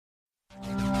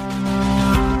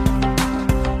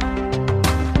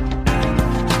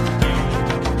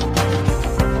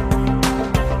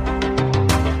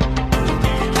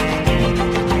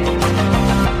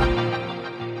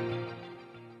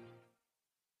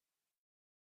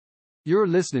You're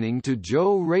listening to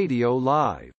Joe Radio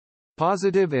Live.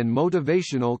 Positive and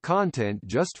motivational content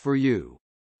just for you.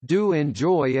 Do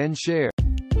enjoy and share.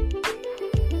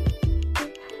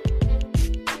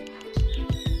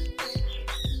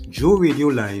 Joe Radio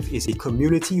Live is a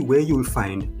community where you'll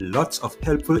find lots of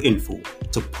helpful info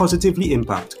to positively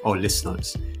impact our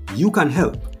listeners. You can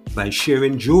help by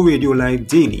sharing Joe Radio Live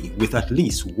daily with at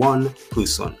least one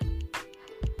person.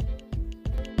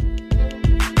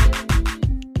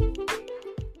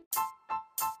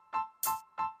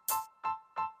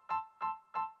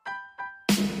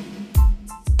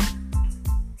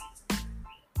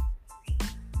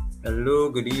 Hello,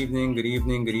 good evening.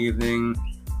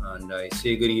 And I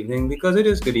say good evening because it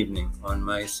is good evening on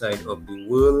my side of the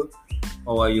world.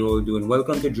 How are you all doing?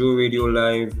 Welcome to Joe Radio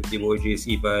Live with the boy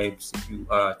JC Vibes. If you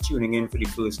are tuning in for the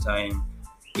first time,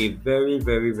 a very,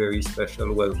 very, very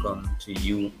special welcome to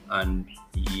you and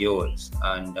yours.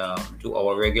 And to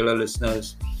our regular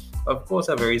listeners, of course,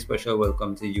 a very special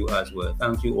welcome to you as well.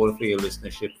 Thank you all for your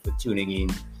listenership, for tuning in,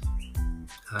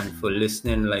 and for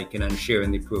listening, liking, and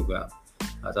sharing the program.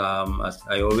 As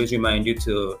I always remind you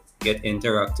to get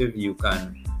interactive, you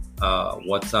can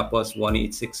WhatsApp us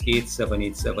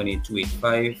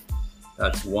 1-868-787-8285.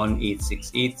 That's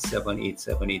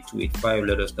 1-868-787-8285.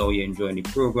 Let us know you're enjoying the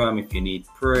program. If you need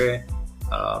prayer,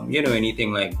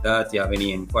 anything like that, you have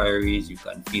any inquiries, you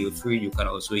can feel free. You can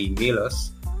also email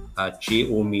us at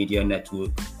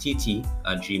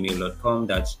jomedianetworktt@gmail.com.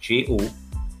 That's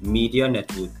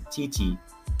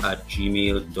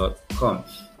jomedianetworktt@gmail.com.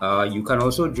 You can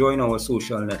also join our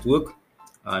social network,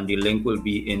 and the link will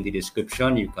be in the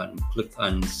description. You can click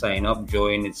and sign up,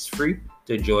 join. It's free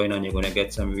to join, and you're going to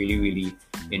get some really, really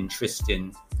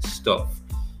interesting stuff.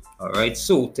 All right,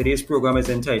 so today's program is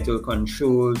entitled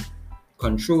Control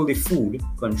the Food,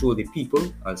 Control the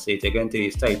People. I'll say it again,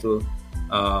 today's title,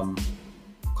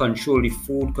 Control the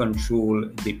Food, Control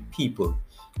the People.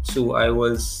 So I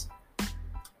was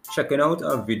checking out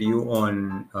a video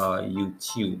on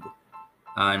YouTube,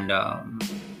 and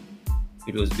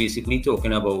it was basically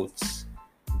talking about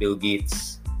Bill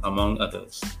Gates, among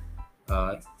others.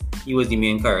 He was the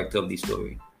main character of the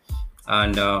story,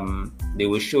 and they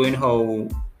were showing how,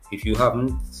 if you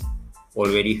haven't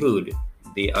already heard,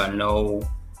 they are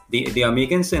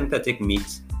making synthetic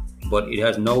meat, but it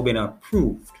has now been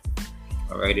approved.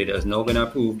 All right, it has now been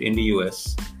approved in the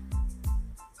US,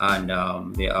 and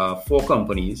there are 4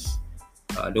 companies.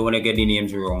 I don't want to get the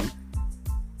names wrong,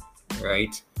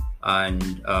 right?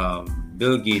 And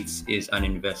Bill Gates is an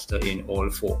investor in all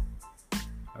 4.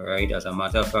 All right. As a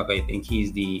matter of fact, I think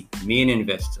he's the main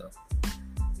investor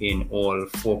in all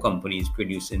 4 companies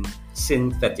producing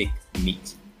synthetic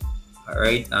meat. All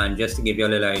right. And just to give you a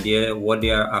little idea what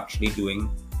they are actually doing,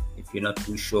 if you're not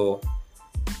too sure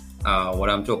what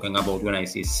I'm talking about when I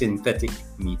say synthetic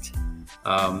meat,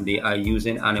 they are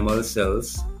using animal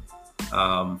cells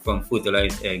from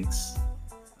fertilized eggs,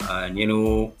 and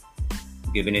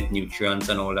giving it nutrients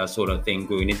and all that sort of thing,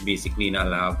 growing it basically in a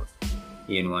lab,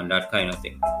 and that kind of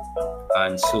thing.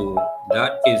 And so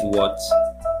that is what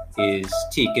is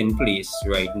taking place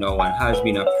right now and has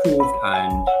been approved.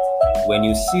 And when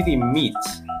you see the meat,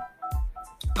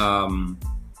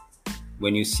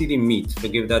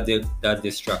 forgive that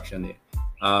distraction there.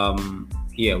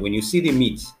 When you see the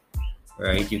meat,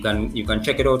 right, you can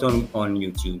check it out on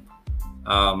YouTube.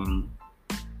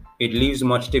 It leaves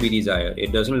much to be desired.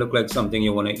 It doesn't look like something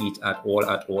you want to eat at all.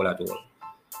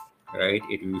 Right?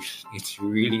 It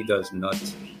really does not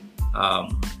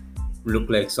look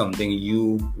like something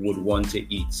you would want to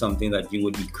eat, something that you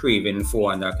would be craving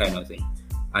for, and that kind of thing.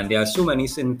 And there are so many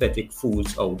synthetic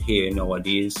foods out here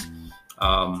nowadays.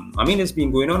 It's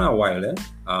been going on a while,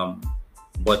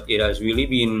 but it has really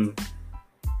been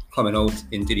coming out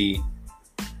into the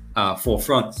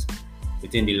forefront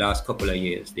within the last couple of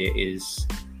years. There's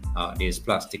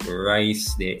plastic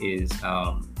rice. There is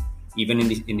even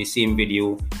in the same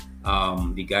video,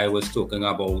 the guy was talking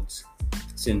about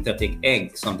synthetic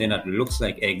egg, something that looks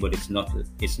like egg, but it's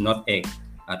not egg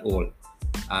at all.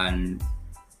 And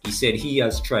he said he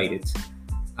has tried it,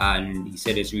 and he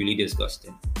said it's really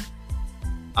disgusting.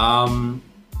 Want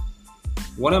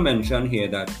to mention here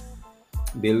that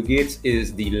Bill Gates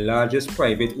is the largest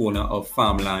private owner of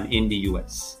farmland in the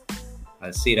US.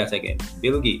 I'll say that again.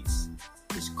 Bill Gates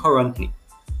is currently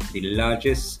the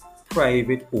largest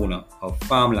private owner of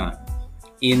farmland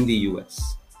in the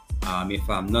US. If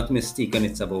I'm not mistaken,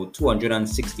 it's about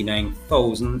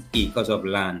 269,000 acres of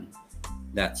land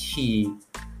that he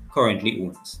currently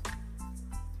owns.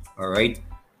 All right,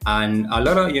 and a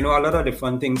lot of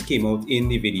different things came out in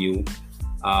the video,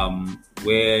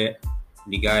 where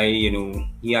the guy,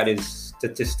 he had his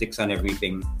statistics and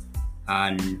everything,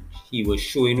 and he was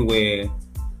showing where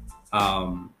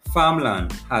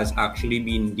farmland has actually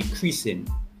been decreasing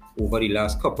over the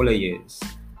last couple of years.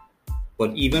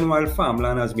 But even while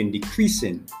farmland has been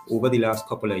decreasing over the last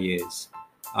couple of years,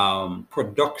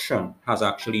 production has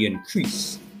actually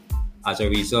increased as a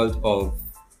result of,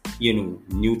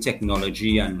 new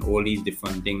technology and all these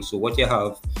different things. So what you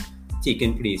have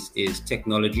taken place is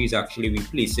technology is actually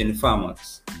replacing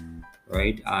farmers,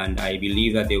 right? And I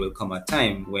believe that there will come a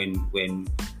time when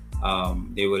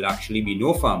there will actually be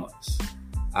no farmers,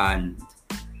 and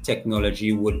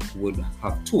technology would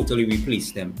have totally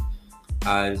replaced them,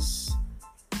 as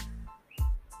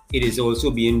it is also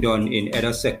being done in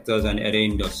other sectors and other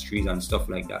industries and stuff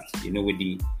like that. With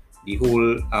the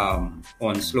whole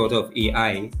onslaught of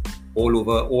AI all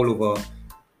over,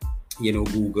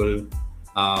 Google.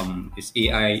 It's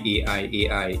AI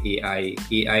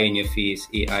in your face,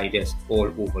 AI just all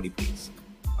over the place.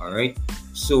 All right.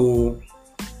 So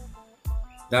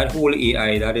that whole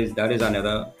AI, that is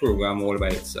another program all by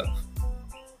itself.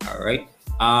 All right.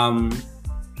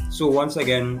 So once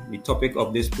again, the topic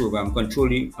of this program: control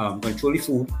the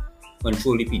food,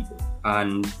 control the people,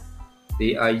 and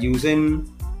they are using,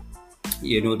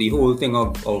 the whole thing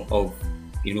of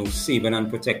saving and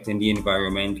protecting the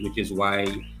environment, which is why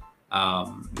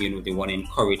they want to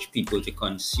encourage people to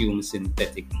consume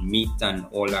synthetic meat and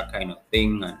all that kind of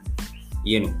thing, and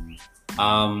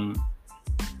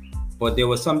but there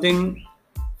was something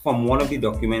from one of the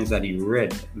documents that he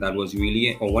read that was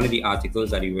really, or one of the articles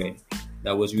that he read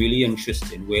that was really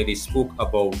interesting, where they spoke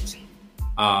about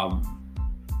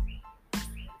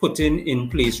putting in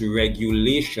place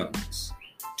regulations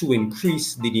to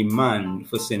increase the demand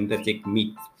for synthetic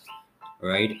meat,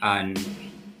 right? And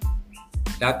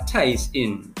that ties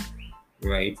in,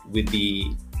 right, with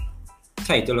the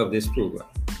title of this program: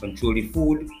 control the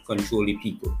food, control the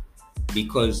people.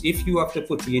 Because if you have to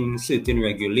put in certain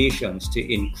regulations to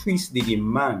increase the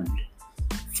demand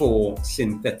for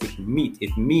synthetic meat,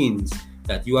 it means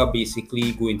that you are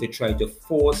basically going to try to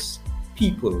force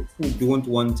people who don't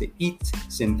want to eat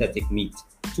synthetic meat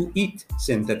to eat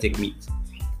synthetic meat,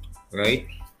 right?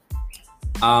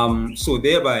 So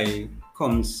thereby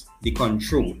comes the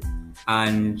control,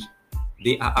 and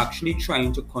they are actually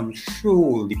trying to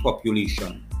control the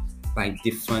population by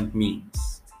different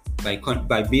means, by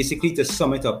basically, to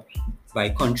sum it up, by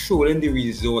controlling the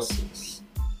resources,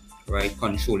 right?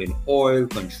 Controlling oil,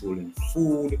 controlling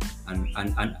food,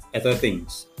 and other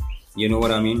things. You know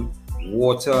what I mean?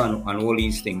 Water and all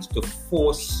these things, to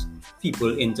force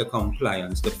people into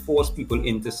compliance, to force people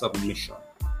into submission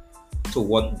to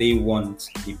what they want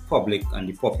the public and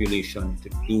the population to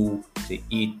do, to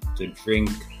eat, to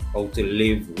drink, how to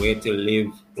live, where to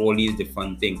live, all these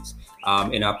different things.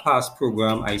 In our past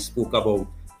program, I spoke about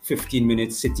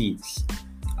 15-minute cities.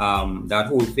 That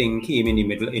whole thing came in the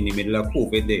middle of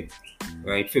COVID there,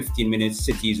 right? 15-minute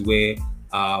cities where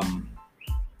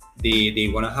they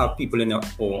want to have people in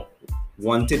or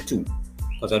wanted to,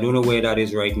 because I don't know where that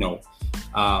is right now.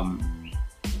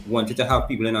 Wanted to have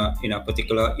people in a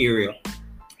particular area,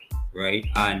 right?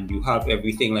 And you have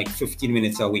everything like 15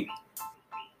 minutes away.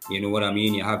 You know what I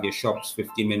mean? You have your shops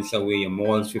 15 minutes away, your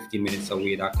malls 15 minutes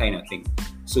away, that kind of thing.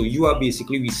 So you are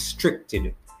basically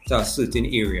restricted to a certain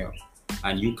area,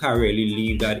 and you can't really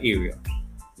leave that area.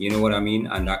 You know what I mean?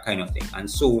 And that kind of thing. And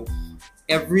so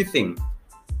everything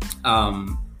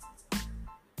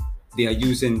they are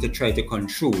using to try to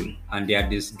control, and they are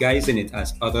disguising it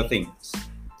as other things.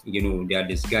 They are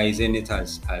disguising it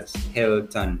as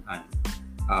health and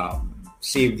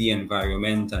save the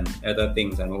environment and other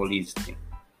things and all these things,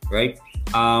 right?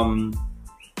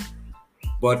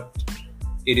 But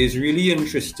it is really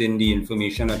interesting, the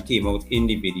information that came out in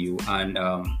the video, and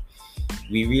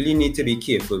we really need to be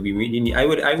careful. I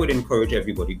would encourage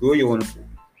everybody, grow your own food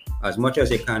as much as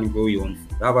you can. Grow your own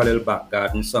food. Have a little back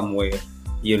garden somewhere.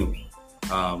 If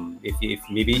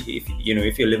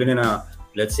you're living in a,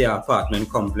 let's say, an apartment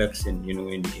complex in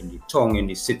the town, in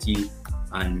the city,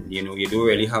 and you don't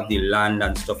really have the land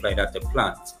and stuff like that to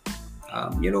plant,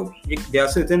 there are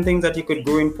certain things that you could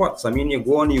grow in pots. I mean, you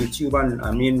go on YouTube, and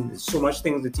I mean, there's so much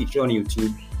things to teach you on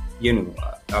YouTube.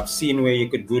 I've seen where you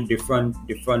could grow different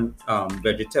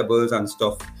vegetables and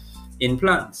stuff in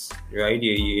plants, right?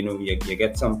 You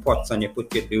get some pots and you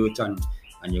put your dirt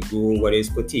and you grow whether it's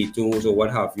potatoes or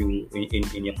what have you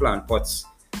in your plant pots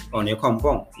on your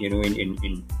compound, in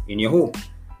your home,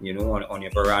 on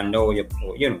your veranda or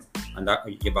and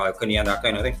that, your balcony and that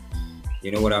kind of thing.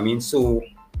 You know what I mean? So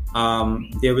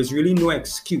there is really no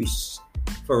excuse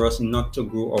for us not to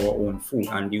grow our own food.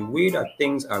 And the way that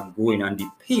things are going and the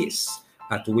pace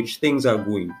at which things are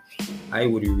going, I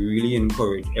would really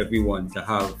encourage everyone to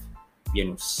have,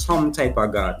 some type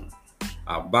of garden,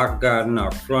 a back garden,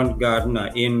 a front garden,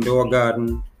 an indoor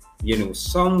garden,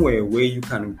 somewhere where you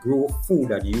can grow food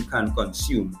that you can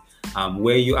consume,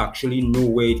 where you actually know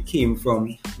where it came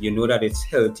from, you know that it's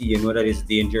healthy, you know that it's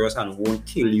dangerous and won't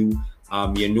kill you.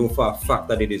 You know for a fact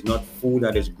that it is not food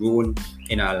that is grown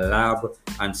in a lab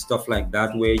and stuff like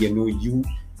that, where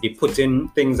they put in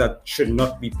things that should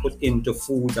not be put into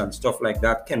foods and stuff like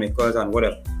that, chemicals and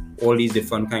whatever, all these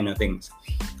different kind of things.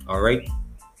 All right.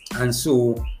 And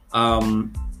so,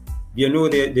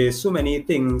 there's so many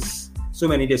things, so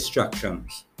many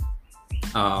distractions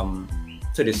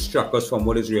to distract us from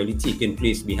what is really taking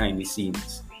place behind the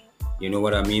scenes. You know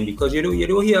what I mean? Because you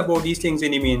don't hear about these things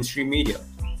in the mainstream media.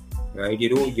 Right, you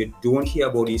don't hear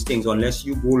about these things unless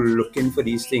you go looking for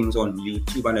these things on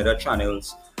YouTube and other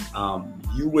channels.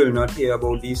 You will not hear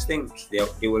about these things.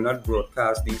 They will not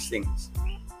broadcast these things,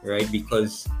 right?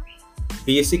 Because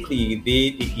basically,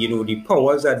 the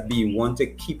powers that be want to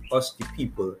keep us, the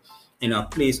people, in a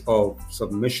place of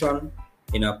submission,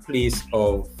 in a place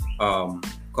of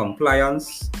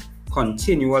compliance,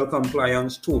 continual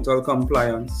compliance, total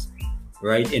compliance.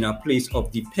 Right, in a place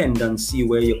of dependency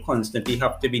where you constantly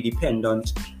have to be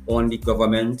dependent on the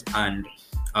government, and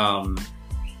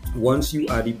once you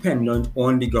are dependent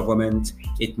on the government,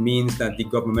 it means that the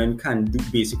government can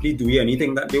basically do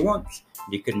anything that they want.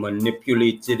 They can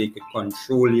manipulate you, they could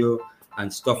control you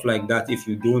and stuff like that. If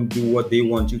you don't do what they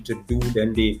want you to do,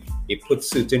 then they put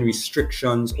certain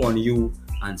restrictions on you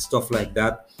and stuff like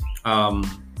that. I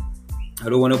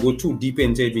don't want to go too deep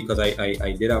into it because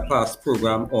I did a past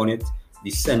program on it. The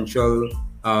central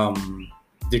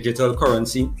digital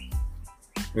currency,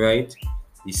 right?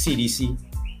 The CDC.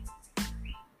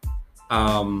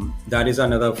 That is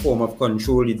another form of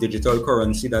control, the digital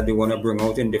currency that they want to bring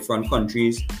out in different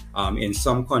countries. In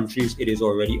some countries, it is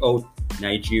already out.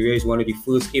 Nigeria is one of the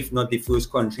first, if not the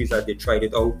first countries that they tried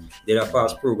it out. They had a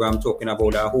past program talking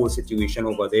about that whole situation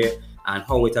over there and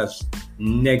how it has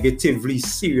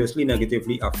seriously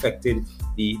negatively affected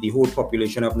the whole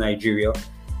population of Nigeria.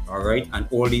 All right, and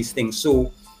all these things.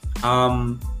 So,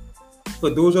 for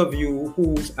those of you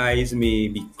whose eyes may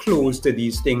be closed to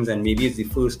these things, and maybe it's the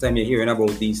first time you're hearing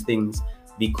about these things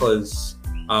because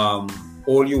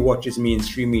all you watch is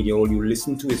mainstream media, all you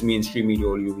listen to is mainstream media,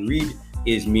 all you read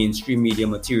is mainstream media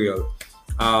material.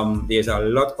 There's a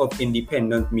lot of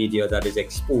independent media that is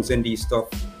exposing these stuff.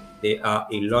 There are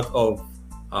a lot of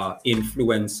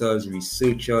influencers,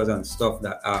 researchers, and stuff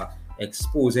that are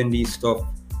exposing these stuff.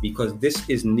 Because this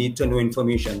is need to know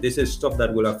information. This is stuff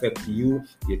that will affect you,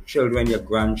 your children, your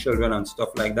grandchildren, and stuff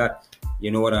like that.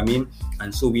 You know what I mean?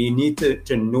 And so we need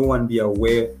to know and be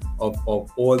aware of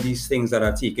all these things that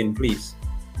are taking place.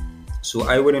 So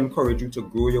I would encourage you to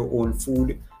grow your own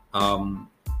food.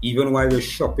 Even while you're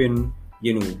shopping,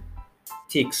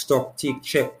 take stock, take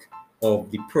check of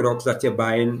the products that you're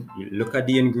buying. You look at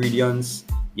the ingredients.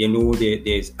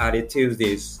 There's additives.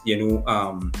 There's,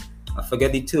 I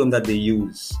forget the term that they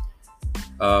use.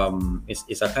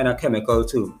 It's a kind of chemical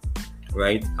term,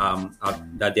 right?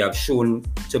 That they have shown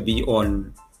to be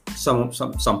on some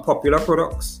popular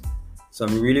products,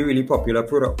 some really, really popular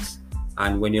products.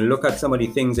 And when you look at some of the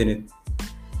things in it,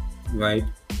 right,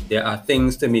 there are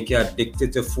things to make you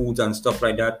addicted to foods and stuff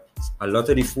like that. A lot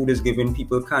of the food is giving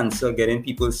people cancer, getting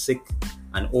people sick,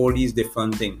 and all these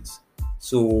different things.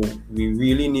 So we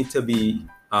really need to be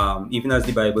even as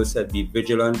the Bible said, be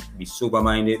vigilant, be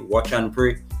sober-minded, watch and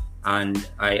pray. And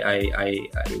I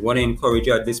want to encourage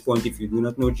you at this point, if you do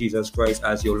not know Jesus Christ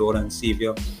as your Lord and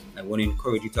Savior, I want to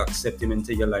encourage you to accept Him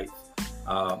into your life,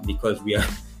 because we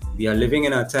are living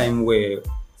in a time where,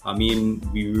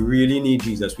 we really need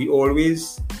Jesus. We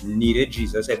always needed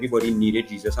Jesus. Everybody needed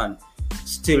Jesus and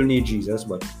still need Jesus.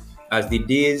 But as the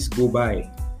days go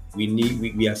by,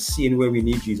 we are seeing where we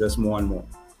need Jesus more and more.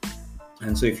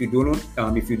 And so if you don't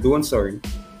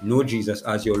know Jesus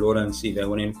as your Lord and Savior, I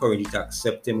want to encourage you to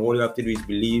accept Him. All you have to do is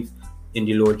believe in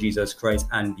the Lord Jesus Christ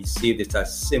and be saved. It's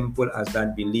as simple as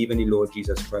that. Believe in the Lord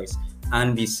Jesus Christ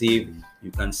and be saved.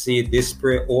 You can say this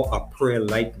prayer or a prayer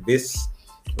like this,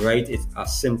 right? It's a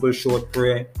simple, short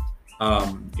prayer.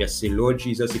 Just say, Lord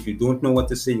Jesus. If you don't know what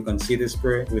to say, you can say this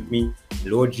prayer with me.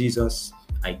 Lord Jesus,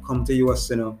 I come to you a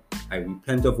sinner. I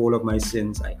repent of all of my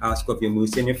sins. I ask of your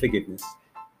mercy and your forgiveness.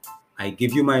 I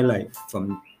give you my life.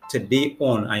 From today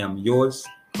on, I am yours.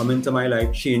 Come into my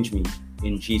life, change me.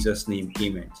 In Jesus' name,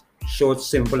 amen. Short,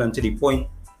 simple, and to the point,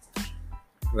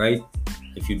 right?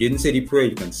 If you didn't say the prayer,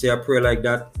 you can say a prayer like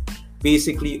that.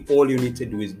 Basically, all you need to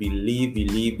do is believe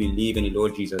in the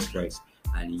Lord Jesus Christ.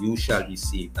 and you shall be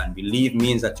saved. And believe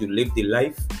means that you live the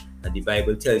life that the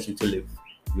Bible tells you to live.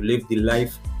 You live the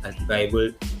life as the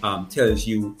Bible tells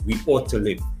you we ought to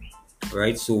live.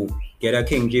 Right? So get a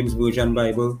King James Version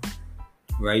Bible,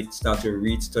 right? Start to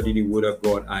read, study the Word of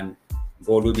God, and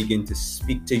God will begin to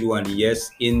speak to you. And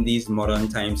yes, in these modern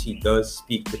times, He does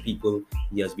speak to people.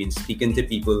 He has been speaking to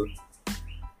people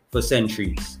for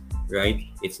centuries, right?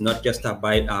 It's not just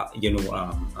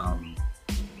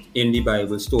in the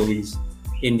Bible stories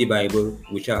in the Bible,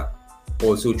 which are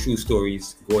also true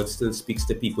stories. God still speaks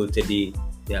to people today.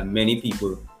 There are many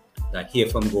people that hear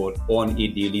from God on a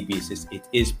daily basis. It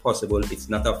is possible. It's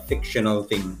not a fictional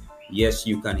thing. Yes,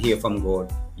 you can hear from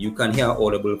God. You can hear an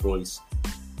audible voice.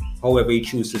 However He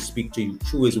chooses to speak to you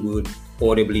through His word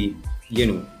audibly,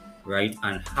 right?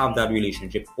 And have that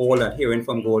relationship. All that hearing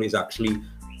from God is actually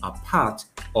a part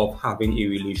of having a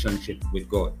relationship with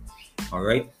God. All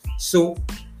right? So,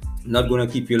 I'm not going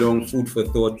to keep you long. Food for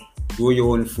thought. Grow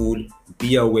your own food.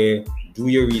 Be aware. Do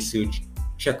your research.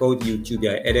 Check out YouTube.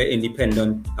 There are other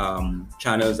independent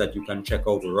channels that you can check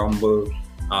out. Rumble.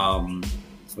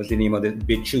 What's the name of it?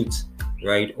 BitChute,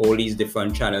 right? All these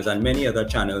different channels and many other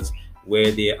channels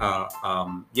where there are,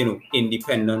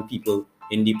 independent people,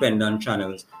 independent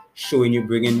channels showing you,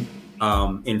 bringing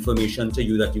information to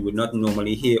you that you would not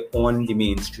normally hear on the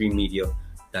mainstream media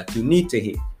that you need to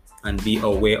hear and be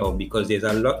aware of, because there's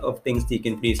a lot of things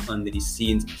taking place behind the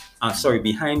scenes,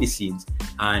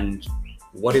 and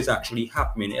what is actually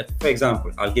happening. For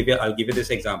example, I'll give you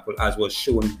this example as was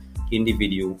shown in the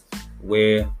video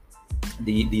where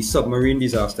the submarine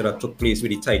disaster that took place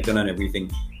with the Titan and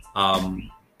everything.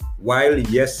 While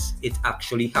yes, it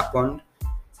actually happened,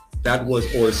 that was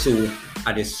also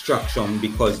a distraction,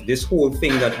 because this whole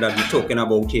thing that we're talking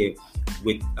about here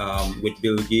with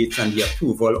Bill Gates and the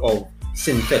approval of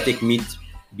synthetic meat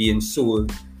being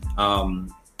sold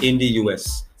in the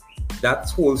US, that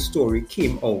whole story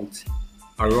came out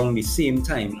around the same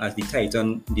time as the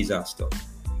Titan disaster.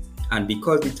 And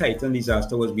because the Titan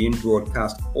disaster was being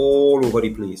broadcast all over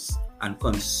the place and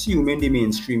consuming the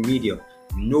mainstream media,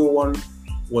 no one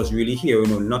was really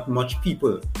hearing, or not much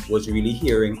people was really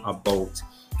hearing about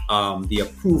the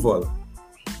approval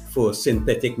for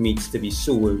synthetic meats to be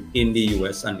sold in the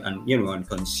US and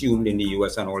consumed in the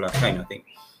US and all that kind of thing.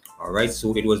 All right,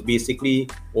 so it was basically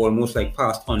almost like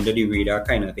passed under the radar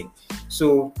kind of thing.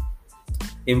 So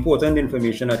important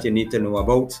information that you need to know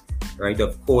about, right?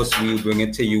 Of course, we'll bring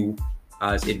it to you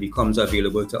as it becomes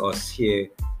available to us here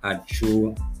at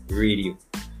Joe Radio.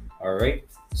 All right.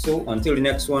 So until the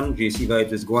next one, JC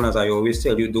Vibes is gone. As I always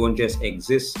tell you, don't just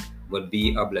exist, but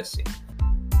be a blessing.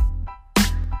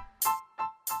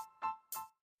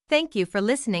 Thank you for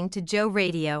listening to Joe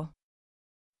Radio.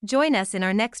 Join us in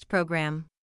our next program.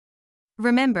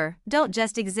 Remember, don't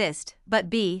just exist, but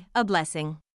be a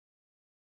blessing.